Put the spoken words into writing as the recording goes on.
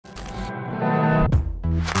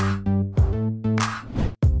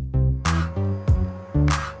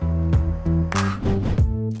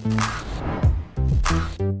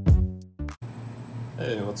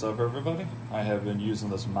What's up, everybody? I have been using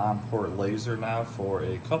this Monport laser now for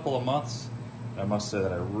a couple of months. I must say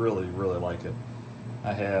that I really like it.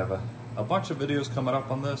 I have a bunch of videos coming up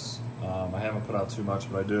on this. I haven't put out too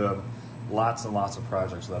much, but I do have lots and lots of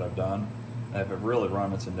projects that I've done. I haven't really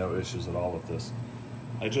run into no issues at all with this.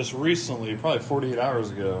 I just recently, probably 48 hours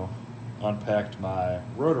ago, unpacked my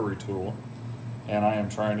rotary tool, and I am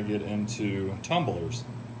trying to get into tumblers.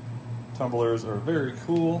 Tumblers are very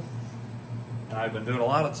cool. And I've been doing a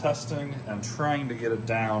lot of testing and trying to get it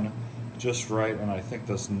down just right, and I think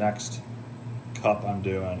this next cup I'm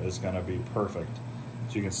doing is going to be perfect.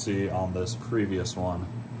 As you can see on this previous one,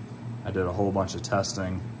 I did a whole bunch of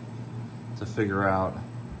testing to figure out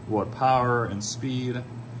what power and speed,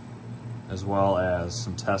 as well as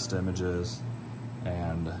some test images,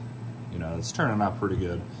 and you know, it's turning out pretty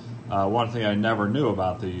good. One thing I never knew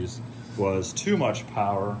about these was too much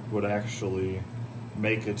power would actually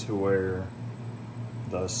make it to where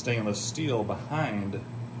the stainless steel behind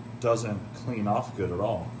doesn't clean off good at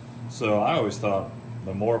all. So I always thought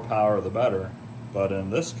the more power the better, but in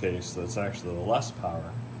this case it's actually the less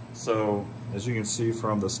power. So as you can see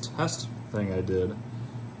from this test thing I did,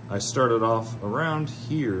 I started off around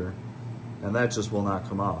here and that just will not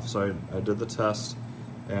come off. So I did the test,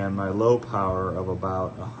 and my low power of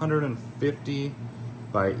about 150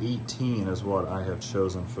 by 18 is what I have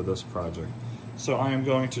chosen for this project. So I am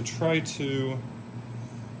going to try to,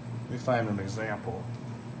 let me find an example.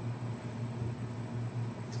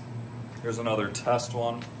 Here's another test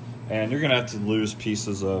one, and you're gonna have to lose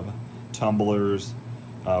pieces of tumblers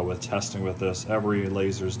with testing with this. Every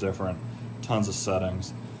laser is different, tons of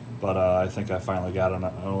settings, but I think I finally got it.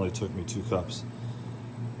 It only took me 2 cups.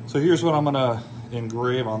 So here's what I'm gonna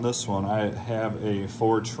engrave on this one. I have a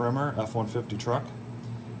Ford trimmer, F-150 truck,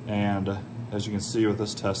 and as you can see with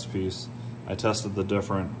this test piece, I tested the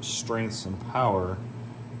different strengths and power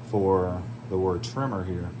for the word trimmer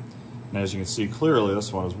here. And as you can see clearly,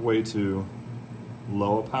 this one is way too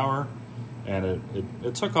low a power, and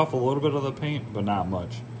it took off a little bit of the paint, but not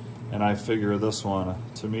much. And I figure this one,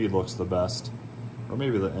 to me, looks the best, or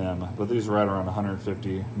maybe the M, but these are right around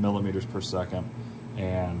 150 millimeters per second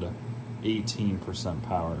and 18%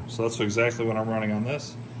 power. So that's exactly what I'm running on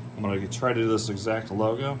this. I'm gonna try to do this exact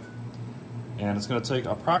logo, and it's gonna take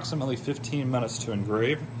approximately 15 minutes to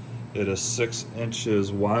engrave. It is 6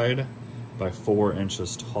 inches wide by 4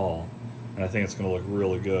 inches tall, and I think it's going to look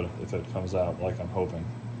really good if it comes out like I'm hoping.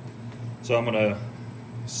 So I'm going to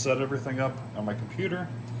set everything up on my computer,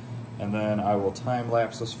 and then I will time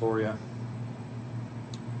lapse this for you.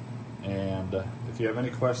 And if you have any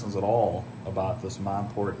questions at all about this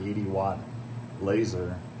Monport 80-watt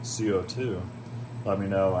laser c02, let me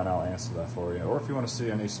know and I'll answer that for you. Or if you want to see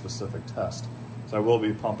any specific test. So I will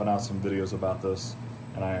be pumping out some videos about this,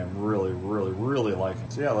 and I am really liking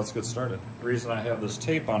it. So yeah, let's get started. The reason I have this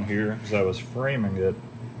tape on here is I was framing it,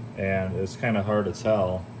 and it's kind of hard to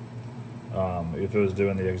tell if it was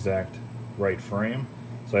doing the exact right frame.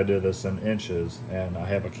 So I did this in inches, and I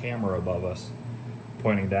have a camera above us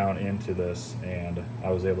pointing down into this, and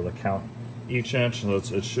I was able to count each inch, and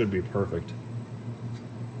it should be perfect.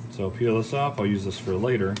 So peel this off. I'll use this for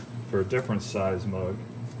later for a different size mug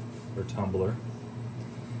or tumbler.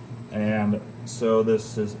 And so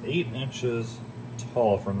this is 8 inches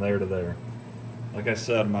tall from there to there. Like I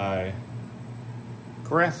said, my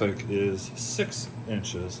graphic is 6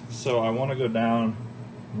 inches. So I want to go down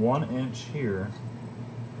 1 inch here.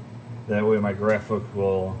 That way my graphic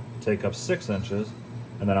will take up 6 inches,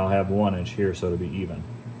 and then I'll have 1 inch here so it'll be even.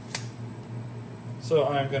 So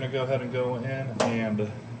I'm going to go ahead and go in and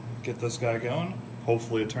get this guy going.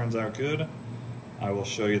 Hopefully it turns out good. I will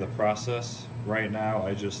show you the process. Right now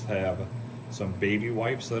I just have some baby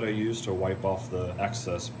wipes that I use to wipe off the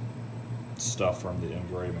excess stuff from the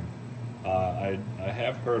engraving. I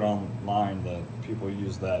have heard online that people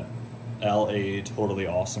use that LA Totally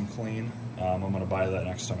Awesome Clean. I'm going to buy that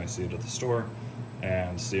next time I see it at the store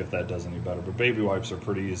and see if that does any better. But baby wipes are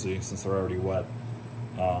pretty easy since they're already wet.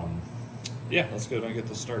 Yeah, let's go and get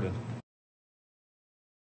this started.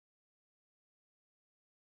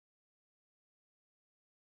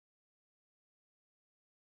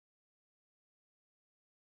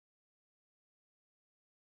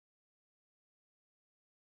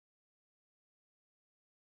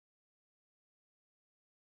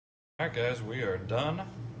 Alright guys, we are done.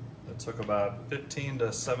 It took about 15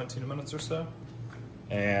 to 17 minutes or so,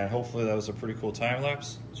 and hopefully that was a pretty cool time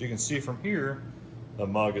lapse. So you can see from here, the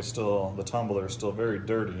mug is still, the tumbler is still very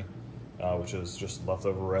dirty, which is just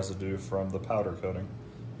leftover residue from the powder coating.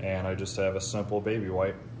 And I just have a simple baby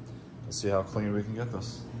wipe. Let's see how clean we can get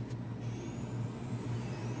this.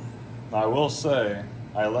 Now, I will say,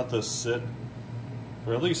 I let this sit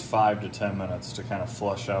for at least 5 to 10 minutes to kind of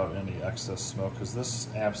flush out any excess smoke, because this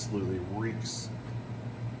absolutely reeks.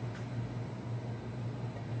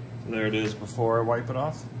 So there it is before I wipe it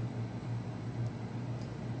off.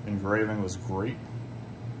 Engraving was great.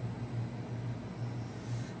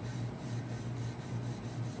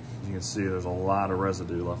 As you can see, there's a lot of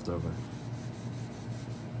residue left over.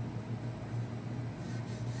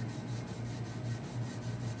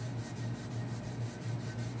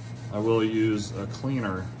 I will use a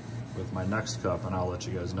cleaner with my next cup, and I'll let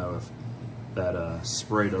you guys know if that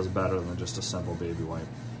spray does better than just a simple baby wipe.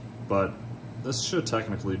 But this should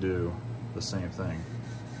technically do the same thing.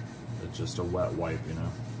 It's just a wet wipe, you know.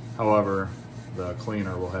 However, the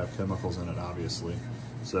cleaner will have chemicals in it, obviously.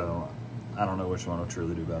 So I don't know which one will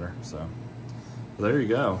truly do better. So there you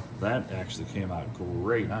go. That actually came out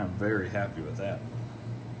great. I'm very happy with that.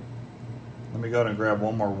 Let me go ahead and grab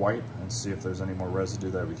one more wipe and see if there's any more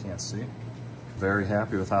residue that we can't see. Very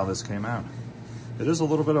happy with how this came out. It is a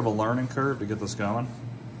little bit of a learning curve to get this going.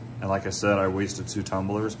 And like I said, I wasted 2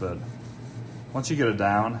 tumblers, but once you get it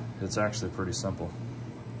down, it's actually pretty simple.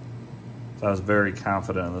 So I was very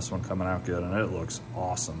confident in this one coming out good, and it looks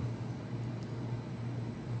awesome.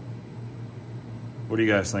 What do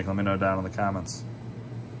you guys think? Let me know down in the comments.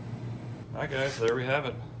 All right, guys, there we have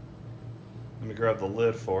it. Let me grab the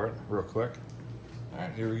lid for it real quick. All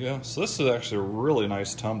right, here we go. So this is actually a really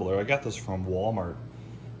nice tumbler. I got this from Walmart,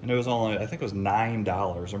 and it was only, I think it was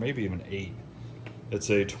 $9 or maybe even $8.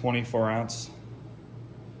 It's a 24 ounce.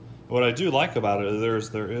 What I do like about it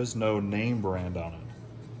is there is no name brand on it.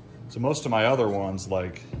 So most of my other ones,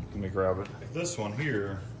 like, let me grab it. Like this one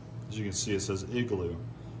here, as you can see, it says Igloo.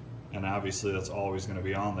 And obviously that's always gonna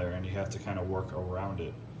be on there, and you have to kind of work around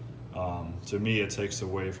it. To me, it takes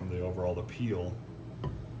away from the overall appeal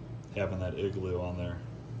having that Igloo on there.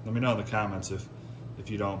 Let me know in the comments if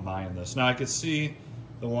you don't mind this. Now I could see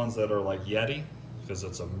the ones that are like Yeti, because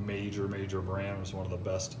it's a major brand. It's one of the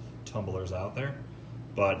best tumblers out there.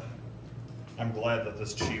 But I'm glad that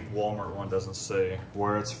this cheap Walmart one doesn't say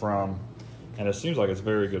where it's from, and it seems like it's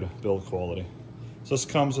very good build quality. So this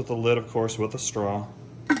comes with the lid, of course, with a straw.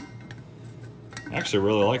 I actually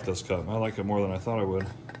really like this cup. I like it more than I thought I would.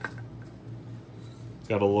 It's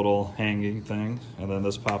got a little hanging thing, and then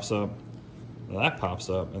this pops up, that pops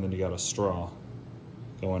up, and then you got a straw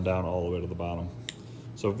going down all the way to the bottom.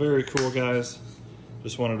 So very cool, guys.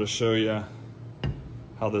 Just wanted to show you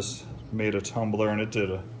how this made a tumbler, and it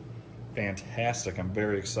did a fantastic. I'm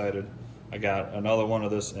very excited. I got another one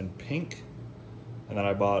of this in pink, and then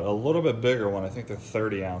I bought a little bit bigger one. I think they're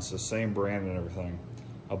 30 ounces, same brand and everything,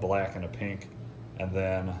 a black and a pink. And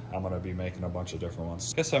then I'm gonna be making a bunch of different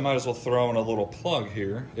ones. Guess I might as well throw in a little plug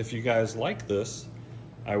here. If you guys like this,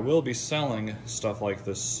 I will be selling stuff like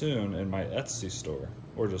this soon in my Etsy store,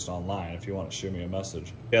 or just online if you want to shoot me a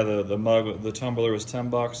message. Yeah, the mug, the tumbler was 10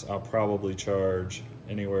 bucks. I'll probably charge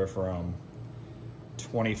anywhere from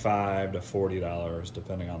 $25 to $40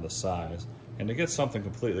 depending on the size. And to get something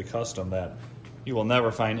completely custom that you will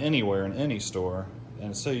never find anywhere in any store,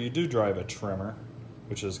 and so you do drive a trimmer,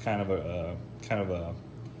 which is kind of a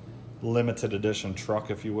limited edition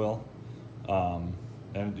truck, if you will.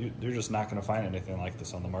 And you're just not going to find anything like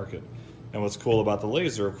this on the market. And what's cool about the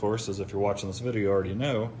laser, of course, is if you're watching this video, you already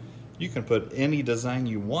know, you can put any design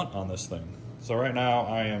you want on this thing. So right now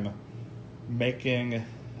I am making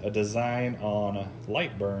a design on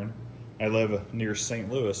light burn. I live near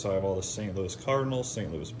St. Louis, so I have all the St. Louis Cardinals,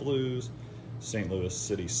 St. Louis Blues, St. Louis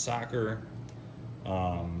City Soccer,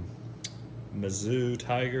 Mizzou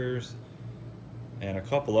Tigers, and a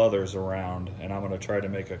couple others around, and I'm going to try to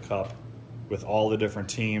make a cup with all the different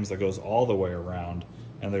teams that goes all the way around,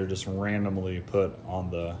 and they're just randomly put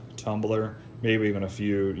on the tumbler, maybe even a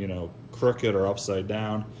few, you know, crooked or upside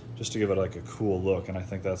down, just to give it like a cool look. And I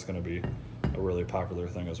think that's going to be a really popular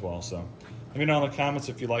thing as well. So let me know in the comments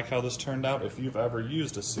if you like how this turned out, if you've ever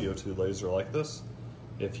used a c02 laser like this,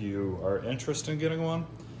 if you are interested in getting one.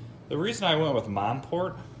 The reason I went with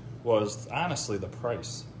Monport was honestly the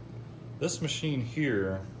price. This machine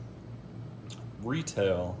here,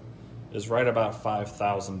 retail, is right about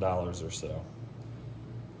 $5,000 or so.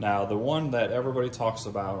 Now, the one that everybody talks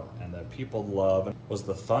about and that people love was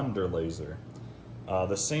the Thunder laser.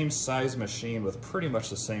 The same size machine with pretty much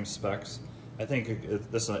the same specs. I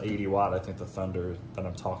think this is an 80 watt. I think the Thunder that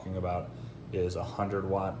I'm talking about is 100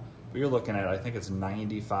 watt. But you're looking at, I think it's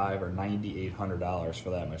 $9,500 or $9,800 for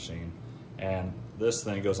that machine. And this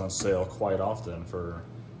thing goes on sale quite often for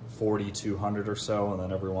 $4,200 or so, and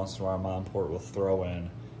then every once in a while Monport will throw in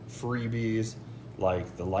freebies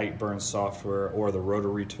like the light burn software or the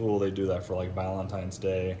rotary tool. They do that for like Valentine's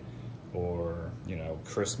Day or, you know,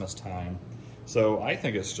 Christmas time. So I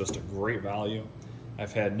think it's just a great value.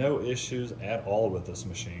 I've had no issues at all with this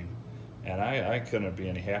machine, and I couldn't be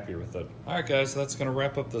any happier with it. Alright guys, that's going to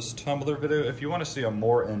wrap up this Tumbler video. If you want to see a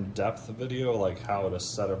more in-depth video, like how to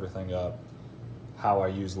set everything up, how I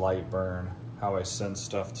use light burn, how I send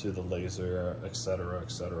stuff to the laser, etc.,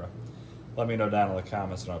 etc., let me know down in the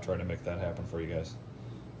comments and I'll try to make that happen for you guys.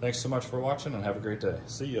 Thanks so much for watching and have a great day.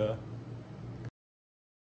 See ya!